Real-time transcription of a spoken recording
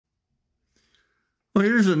Well,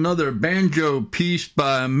 here's another banjo piece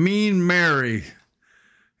by Mean Mary.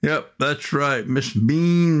 Yep, that's right. Miss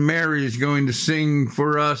Mean Mary is going to sing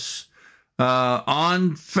for us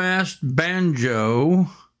on fast banjo,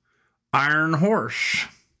 Iron Horse.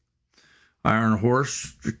 Iron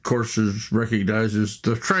Horse, of course, recognizes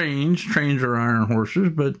the trains. Trains are iron horses,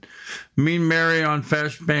 but Mean Mary on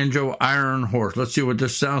fast banjo, Iron Horse. Let's see what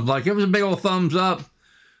this sounds like. Give us a big old thumbs up.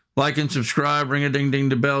 Like and subscribe. Ring a ding-ding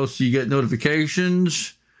the bell so you get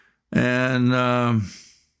notifications. And got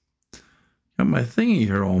my thingy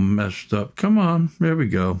here all messed up. Come on. There we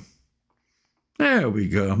go. There we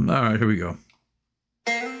go. All right, here we go.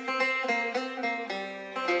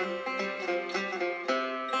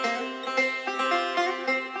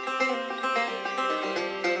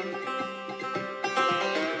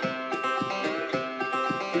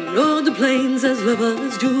 We rode the plains as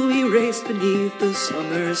lovers do, we raced beneath the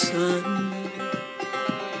summer sun.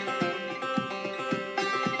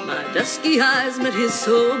 My dusky eyes met his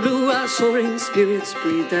so blue, our soaring spirits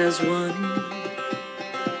breathed as one.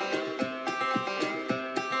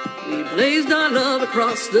 We blazed our love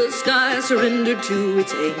across the sky, surrendered to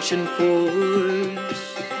its ancient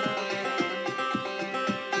force.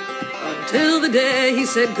 Until the day he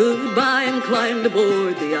said goodbye and climbed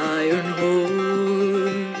aboard the iron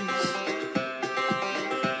horse.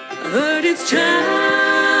 I heard its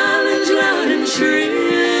challenge loud and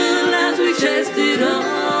shrill as we chased it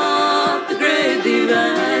up the great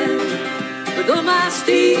divide. But though my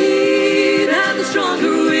steed had the stronger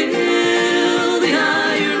will, the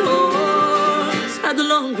iron horse had the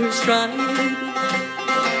longer stride.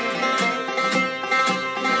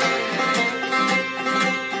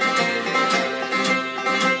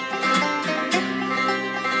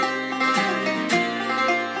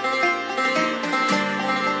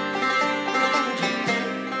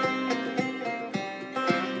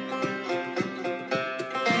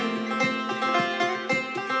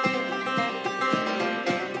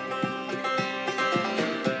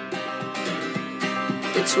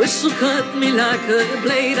 Its whistle cut me like a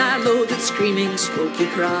blade, I loathed its screaming, smoky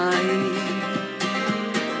cry.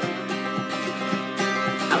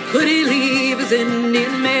 How could he leave his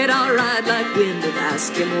Indian maid? I'll ride like wind and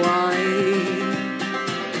ask him why.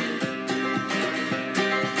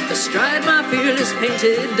 Astride my fearless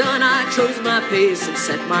painted dun, I chose my pace and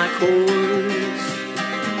set my course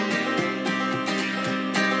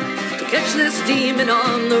to catch this demon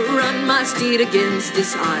on the run, my steed against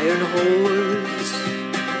this iron horse.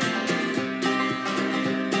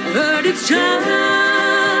 Heard its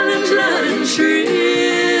challenge loud and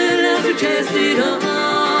shrill as we chased it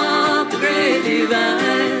up the great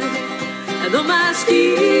divide. And though my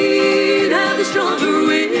steed had the stronger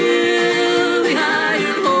will, the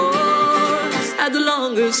iron horse had the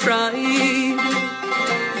longer stride.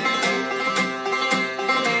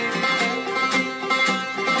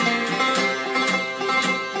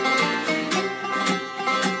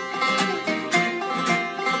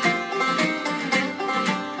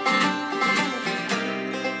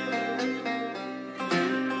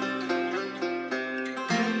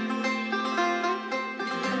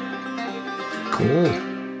 Cool.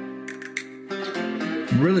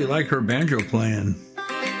 Really like her banjo playing.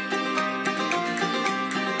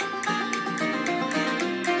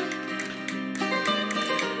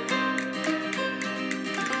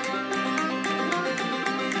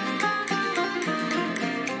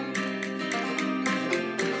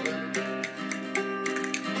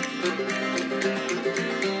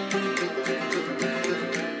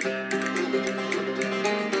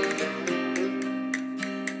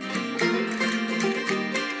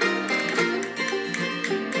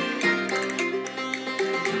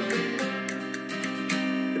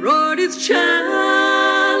 Its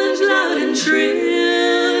challenge loud and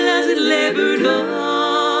shrill as it labored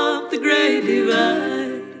up the great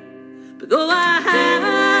divide. But though I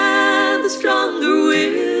had the stronger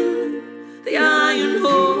will, the iron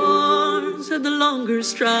horse had the longer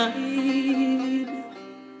stride.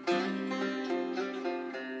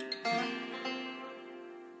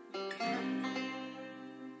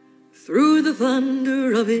 Through the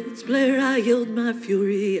thunder of its blare I yelled my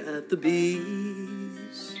fury at the beast.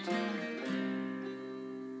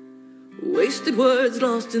 Wasted words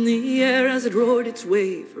lost in the air as it roared its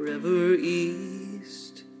way forever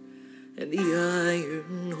east. And the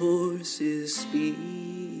iron horse's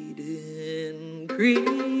speed increased.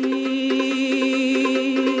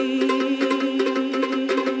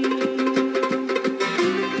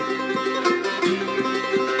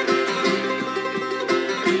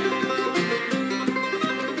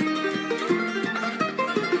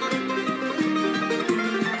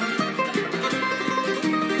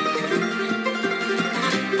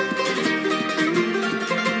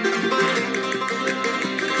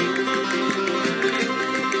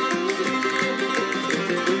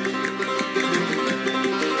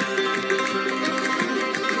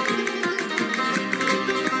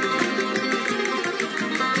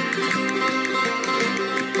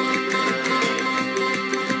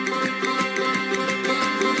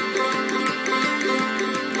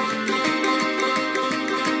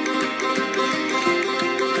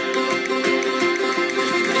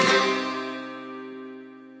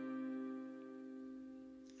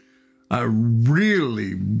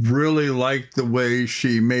 Really, really liked the way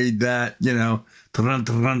she made that, the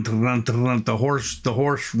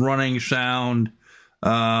horse running sound.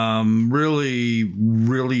 Really,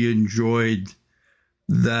 really enjoyed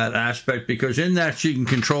that aspect, because in that she can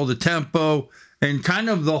control the tempo and kind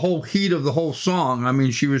of the whole heat of the whole song. I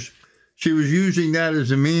mean, she was using that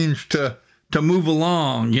as a means to move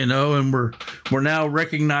along, and we're now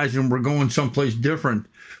recognizing we're going someplace different.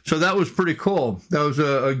 So that was pretty cool. That was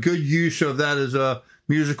a good use of that as a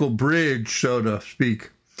musical bridge, so to speak.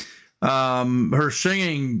 Her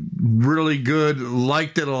singing, really good.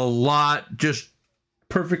 Liked it a lot. Just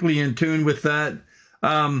perfectly in tune with that.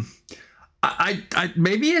 I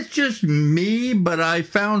maybe it's just me, but I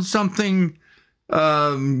found something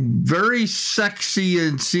very sexy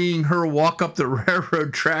in seeing her walk up the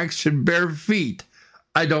railroad tracks in bare feet.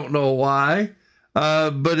 I don't know why.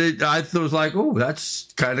 But I was like, oh,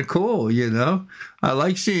 that's kind of cool, I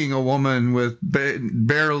like seeing a woman with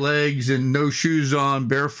bare legs and no shoes on,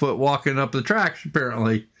 barefoot, walking up the tracks,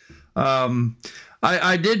 apparently.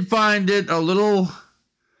 I did find it a little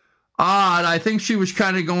odd. I think she was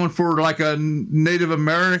kind of going for like a Native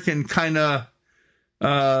American kind of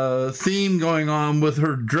theme going on with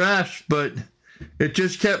her dress, but it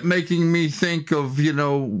just kept making me think of,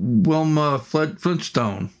 Wilma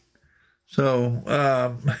Flintstone. So,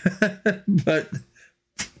 but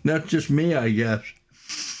that's just me, I guess.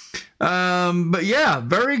 But yeah,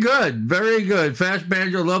 very good. Very good. Fast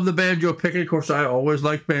banjo. Love the banjo picking. Of course, I always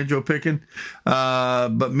like banjo picking.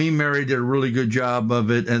 But Mean Mary did a really good job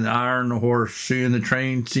of it. And Iron the Horse, seeing the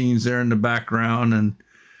train scenes there in the background. And,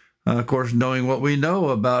 of course, knowing what we know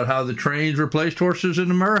about how the trains replaced horses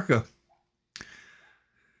in America.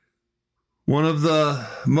 One of the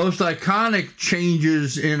most iconic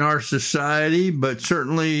changes in our society, but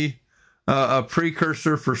certainly a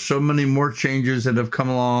precursor for so many more changes that have come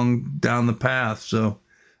along down the path. So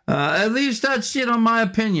at least that's, my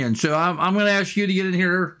opinion. So I'm going to ask you to get in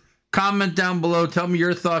here, comment down below, tell me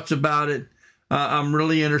your thoughts about it. I'm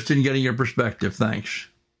really interested in getting your perspective. Thanks.